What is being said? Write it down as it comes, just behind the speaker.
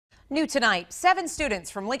New tonight, 7 students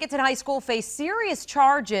from Lincoln High School face serious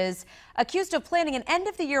charges accused of planning an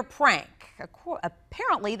end-of-the-year prank.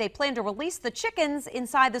 Apparently, they plan to release the chickens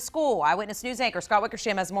inside the school. Eyewitness News anchor Scott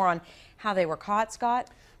Wickersham has more on how they were caught.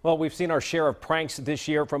 Scott? Well, we've seen our share of pranks this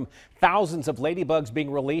year, from thousands of ladybugs being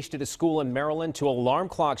released at a school in Maryland to alarm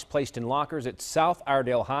clocks placed in lockers at South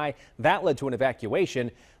Iredale High. That led to an evacuation.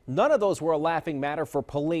 None of those were a laughing matter for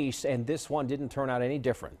police, and this one didn't turn out any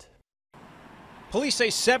different. Police say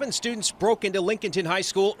 7 students broke into Lincoln High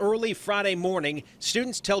School early Friday morning.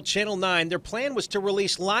 Students tell Channel 9 their plan was to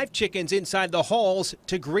release live chickens inside the halls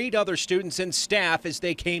to greet other students and staff as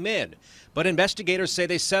they came in. But investigators say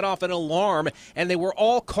they set off an alarm and they were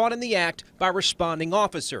all caught in the act by responding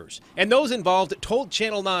officers. And those involved told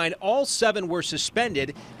Channel 9 all 7 were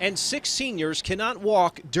suspended and 6 seniors cannot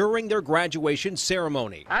walk during their graduation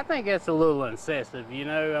ceremony. I think that's a little excessive,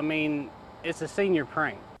 it's a senior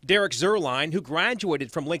prank. Derek Zerline, who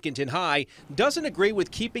graduated from Lincoln High, doesn't agree with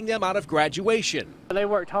keeping them out of graduation. They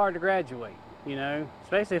worked hard to graduate,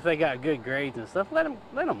 especially if they got good grades and stuff. Let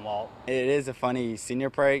them walk. It is a funny senior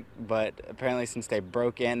prank, but apparently since they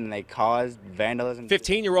broke in and they caused vandalism.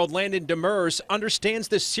 15-year-old Landon Demers understands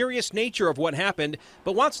the serious nature of what happened,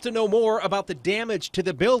 but wants to know more about the damage to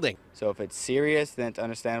the building. So if it's serious, then it's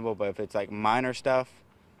understandable, but if it's like minor stuff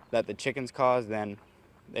that the chickens caused, then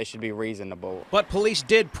they should be reasonable. But police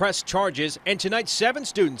did press charges, and tonight 7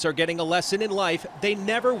 students are getting a lesson in life they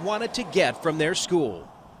never wanted to get from their school.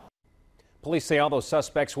 Police say all those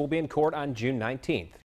suspects will be in court on June 19th.